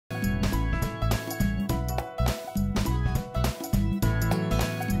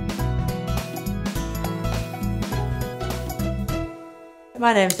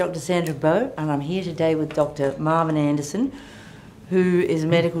My name is Dr Sandra Cabot and I'm here today with Dr Marvin Anderson, who is a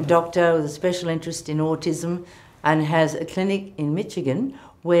medical doctor with a special interest in autism and has a clinic in Michigan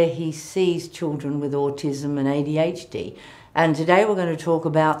where he sees children with autism and ADHD. And today we're going to talk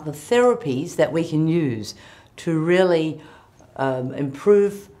about the therapies that we can use to really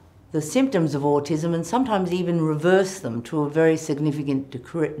improve the symptoms of autism and sometimes even reverse them to a very significant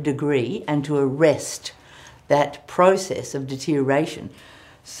degree and to arrest that process of deterioration.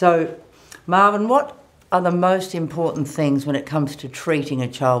 So, Marvin, what are the most important things when it comes to treating a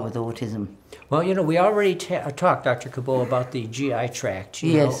child with autism? Well, you know, we already talked, Dr. Cabot, about the GI tract,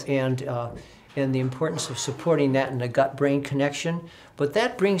 you know, and the importance of supporting that in the gut-brain connection. But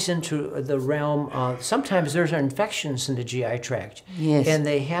that brings into the realm, sometimes there's infections in the GI tract, and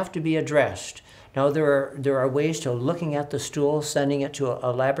they have to be addressed. Now, there are ways to looking at the stool, sending it to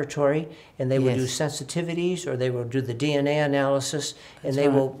a laboratory, and they will do sensitivities, or they will do the DNA analysis, and they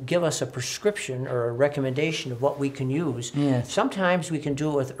will give us a prescription or a recommendation of what we can use. Sometimes we can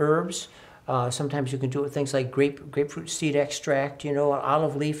do it with herbs. Sometimes you can do it with things like grapefruit seed extract, you know,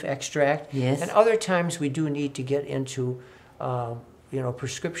 olive leaf extract. And other times we do need to get into you know,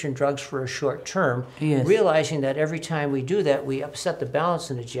 prescription drugs for a short term, realizing that every time we do that, we upset the balance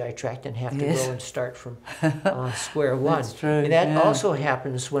in the GI tract and have to go and start from square one. That's true. And that also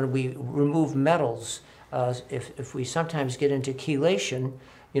happens when we remove metals. If we sometimes get into chelation,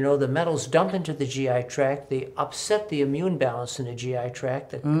 you know, the metals dump into the GI tract, they upset the immune balance in the GI tract,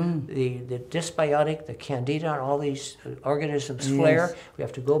 the dysbiotic, the Candida, and all these organisms flare. We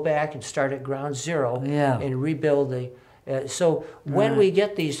have to go back and start at ground zero and rebuild the... So when we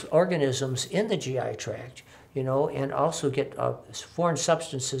get these organisms in the GI tract, you know, and also get foreign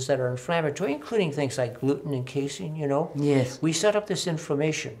substances that are inflammatory, including things like gluten and casein, you know, we set up this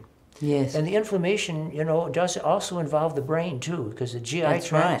inflammation. And the inflammation, you know, does also involve the brain too, because the GI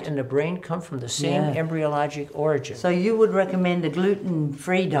tract and the brain come from the same embryologic origin. So you would recommend a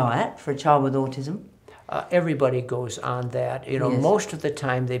gluten-free diet for a child with autism? Everybody goes on that. You know, most of the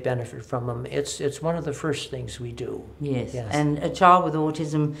time they benefit from them. It's one of the first things we do. And a child with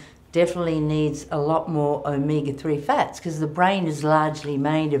autism definitely needs a lot more omega-3 fats because the brain is largely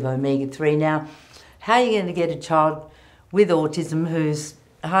made of omega-3. Now, how are you going to get a child with autism who's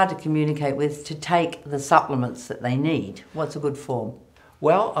hard to communicate with to take the supplements that they need? What's a good form?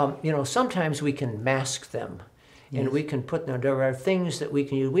 Well, you know, sometimes we can mask them. And we can put them, there are things that we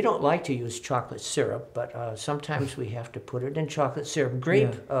can use. We don't like to use chocolate syrup, but sometimes we have to put it in chocolate syrup.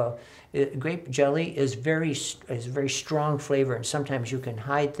 Grape jelly is very strong flavor, and sometimes you can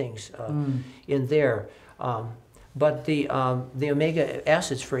hide things in there. But the omega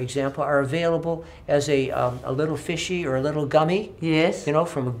acids, for example, are available as a little fishy or a little gummy. You know,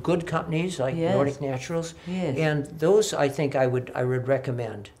 from good companies like Nordic Naturals. And those, I think, I would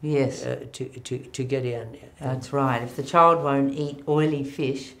recommend. To get in. That's right. If the child won't eat oily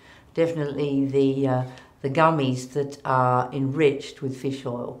fish, definitely the gummies that are enriched with fish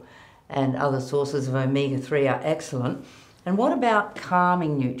oil and other sources of omega-3 are excellent. And what about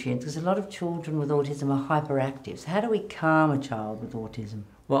calming nutrients? Because a lot of children with autism are hyperactive. So how do we calm a child with autism?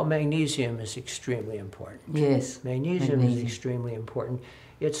 Well, magnesium is extremely important. Magnesium is extremely important.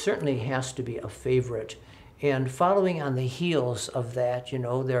 It certainly has to be a favorite. And following on the heels of that, you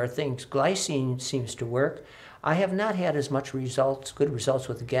know, there are things. Glycine seems to work. I have not had as much good results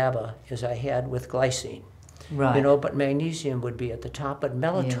with GABA as I had with glycine. You know, but magnesium would be at the top. But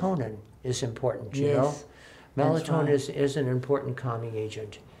melatonin is important, you know. Melatonin is an important calming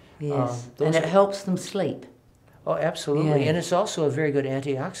agent. And it helps them sleep. Oh, absolutely. And it's also a very good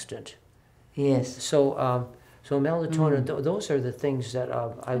antioxidant. So, so melatonin, those are the things that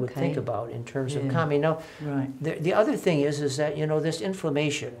I would think about in terms of calming. Now, the other thing is that, you know, this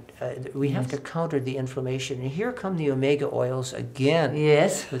inflammation, we have to counter the inflammation. And here come the omega oils again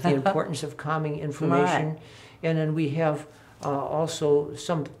with the importance of calming inflammation. And then we have also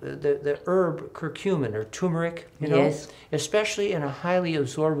the herb curcumin or turmeric, you know, especially in a highly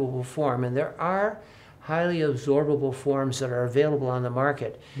absorbable form. And there are highly absorbable forms that are available on the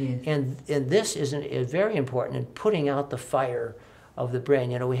market. And this is very important in putting out the fire of the brain.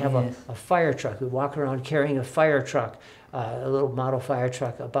 You know, we have a fire truck. We walk around carrying a fire truck, a little model fire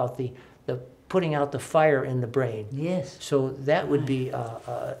truck, about the putting out the fire in the brain. So that would be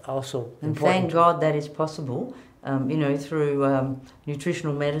also important. And thank God that is possible. You know, through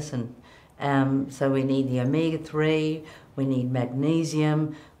nutritional medicine. So we need the omega-3, we need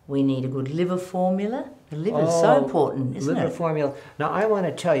magnesium, we need a good liver formula. The liver is so important, isn't it? Liver formula. Now, I want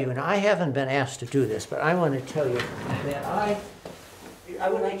to tell you, and I haven't been asked to do this, but I want to tell you that I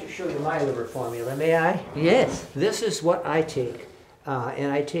would like to show you my liver formula. May I? Yes. This is what I take.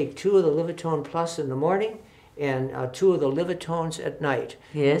 and I take 2 of the Livitone Plus in the morning and 2 of the Livitones at night.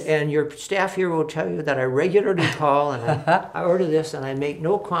 Yes. And your staff here will tell you that I regularly call and I order this, and I make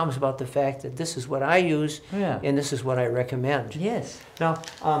no qualms about the fact that this is what I use and this is what I recommend. Yes. Now,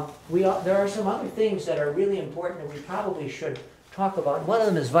 there are some other things that are really important that we probably should talk about. One of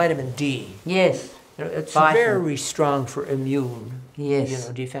them is vitamin D. Yes. It's very strong for immune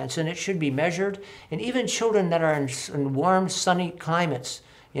defense, and it should be measured. And even children that are in warm, sunny climates,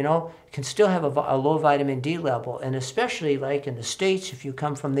 can still have a low vitamin D level. And especially like in the States, if you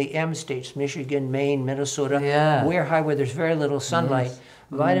come from the M states, Michigan, Maine, Minnesota, where there's very little sunlight,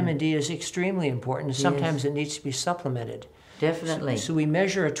 vitamin D is extremely important, and sometimes it needs to be supplemented. Definitely. So we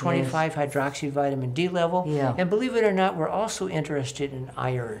measure a 25 hydroxy vitamin D level, and believe it or not, we're also interested in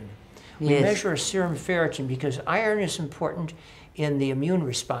iron. We measure a serum ferritin because iron is important in the immune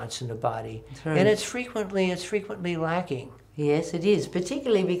response in the body, and it's frequently lacking. Yes, it is,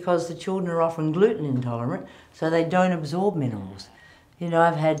 particularly because the children are often gluten intolerant, so they don't absorb minerals.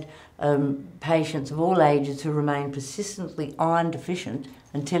 I've had patients of all ages who remain persistently iron deficient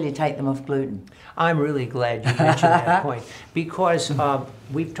until you take them off gluten. I'm really glad you mentioned that point, because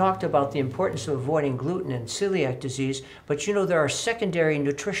we've talked about the importance of avoiding gluten and celiac disease, but there are secondary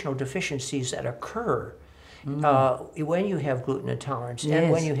nutritional deficiencies that occur when you have gluten intolerance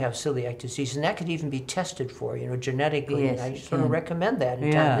and when you have celiac disease, and that could even be tested for, genetically. Yes, and I sort of recommend that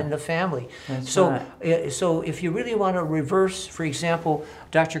in the family. That's so if you really want to reverse, for example,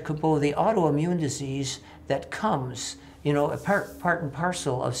 Dr. Cabot, the autoimmune disease that comes, part and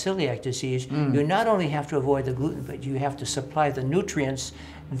parcel of celiac disease, you not only have to avoid the gluten, but you have to supply the nutrients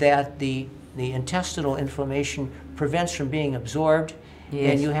that the intestinal inflammation prevents from being absorbed.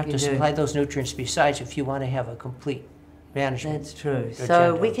 Yes, and you have to supply those nutrients besides if you want to have a complete management. That's true.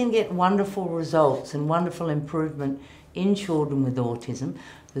 So we can get wonderful results and wonderful improvement in children with autism.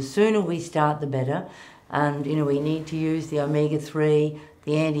 The sooner we start, the better. And, we need to use the omega-3,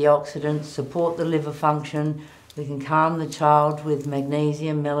 the antioxidants, support the liver function. We can calm the child with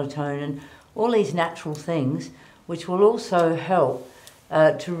magnesium, melatonin, all these natural things, which will also help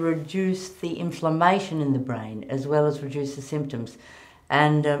to reduce the inflammation in the brain as well as reduce the symptoms.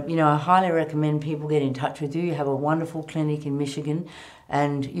 And, I highly recommend people get in touch with you. You have a wonderful clinic in Michigan,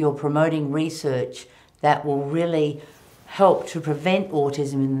 and you're promoting research that will really help to prevent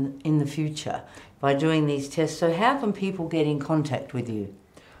autism in the future by doing these tests. So how can people get in contact with you?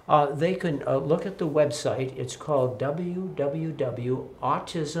 They can look at the website. It's called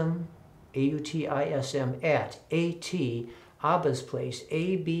www.autism, AUTISM, Abbas Place,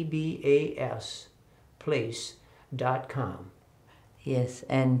 ABBAS place.com. Yes,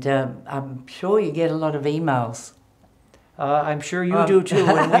 and I'm sure you get a lot of emails. I'm sure you do too.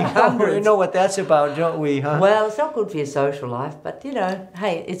 And we know what that's about, don't we? Huh? Well, it's not good for your social life, but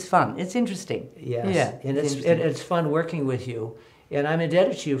hey, it's fun. It's interesting. Yes, and it's fun working with you. And I'm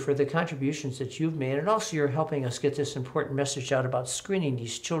indebted to you for the contributions that you've made, and also you're helping us get this important message out about screening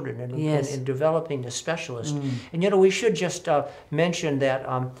these children and developing the specialist. And we should just mention that.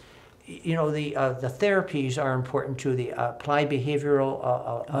 The therapies are important too, the applied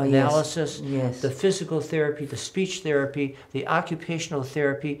behavioral analysis, the physical therapy, the speech therapy, the occupational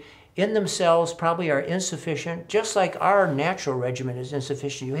therapy, in themselves probably are insufficient, just like our natural regimen is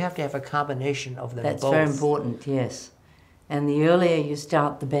insufficient. You have to have a combination of them both. That's very important, yes. And the earlier you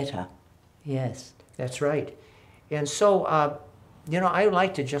start, the better. Yes. That's right. And so, I'd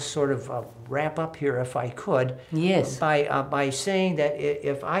like to just sort of wrap up here, if I could, by saying that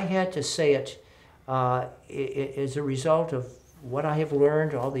if I had to say it as a result of what I have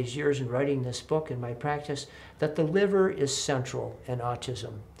learned all these years in writing this book and my practice, that the liver is central in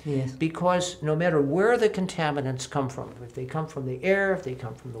autism. Yes. Because no matter where the contaminants come from, if they come from the air, if they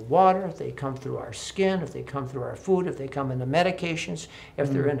come from the water, if they come through our skin, if they come through our food, if they come in the medications,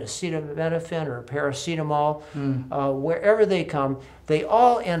 if they're in acetaminophen or paracetamol, wherever they come, they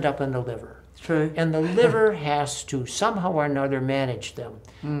all end up in the liver. True. And the liver has to somehow or another manage them.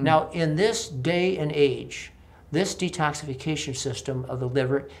 Now, in this day and age, this detoxification system of the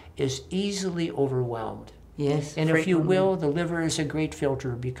liver is easily overwhelmed. Yes. And if you will, the liver is a great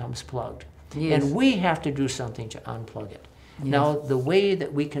filter, becomes plugged. Yes. And we have to do something to unplug it. Yes. Now, the way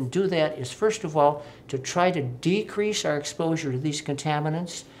that we can do that is, first of all, to try to decrease our exposure to these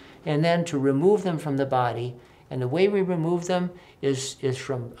contaminants, and then to remove them from the body. And the way we remove them is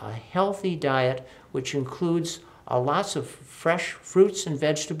from a healthy diet, which includes lots of fresh fruits and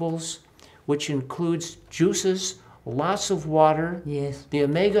vegetables, which includes juices, lots of water, the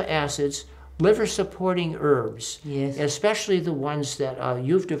omega acids, liver-supporting herbs, especially the ones that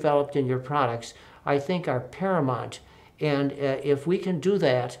you've developed in your products, I think are paramount And if we can do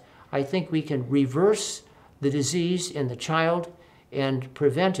that, I think we can reverse the disease in the child and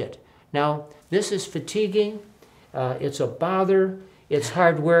prevent it. Now, this is fatiguing, it's a bother, it's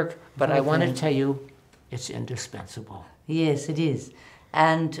hard work, but I want to tell you, it's indispensable. Yes, it is.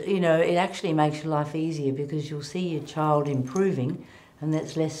 And, you know, it actually makes your life easier because you'll see your child improving, and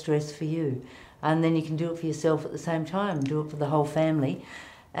that's less stress for you. And then you can do it for yourself at the same time, do it for the whole family.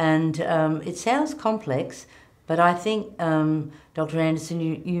 And it sounds complex, but I think, Dr. Anderson,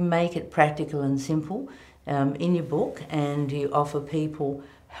 you make it practical and simple in your book, and you offer people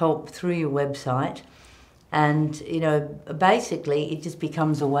help through your website. And, you know, basically it just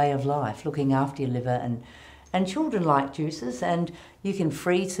becomes a way of life, looking after your liver. And children like juices, and you can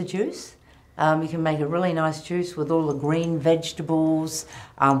freeze the juice. You can make a really nice juice with all the green vegetables,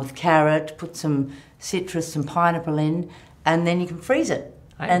 with carrot, put some citrus and pineapple in, and then you can freeze it.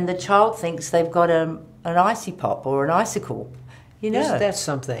 And the child thinks they've got an icy pop or an icicle, you know. Isn't that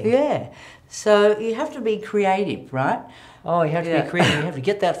something? Yeah. So you have to be creative, right? Oh, you have to be creative. You have to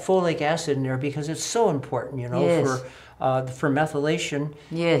get that folic acid in there because it's so important, you know, for methylation.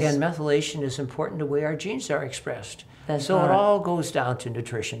 Yes. And methylation is important the way our genes are expressed. That's so right. It all goes down to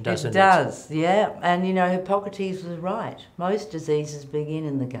nutrition, doesn't it? It does, yeah. And, you know, Hippocrates was right. Most diseases begin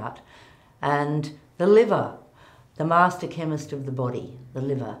in the gut. And the liver, the master chemist of the body, the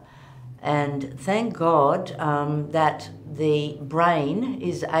liver. And thank God that the brain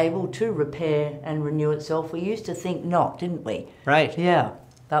is able to repair and renew itself. We used to think not, didn't we? Right. Yeah.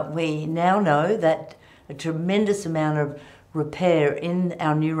 But we now know that a tremendous amount of repair in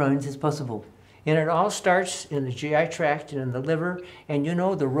our neurons is possible. And it all starts in the GI tract and in the liver. And you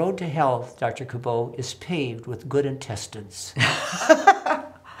know, the road to health, Dr. Cabot, is paved with good intestines.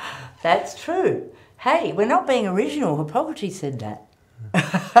 That's true. Hey, we're not being original. Hippocrates said that.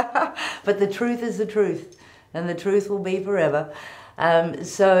 But the truth is the truth, and the truth will be forever.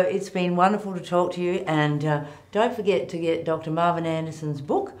 So it's been wonderful to talk to you, and don't forget to get Dr. Marvin Anderson's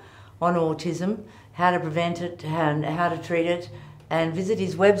book on autism, how to prevent it and how to treat it, and visit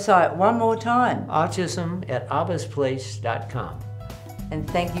his website one more time. Autism@abbasplace.com. And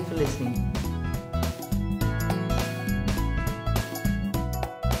thank you for listening.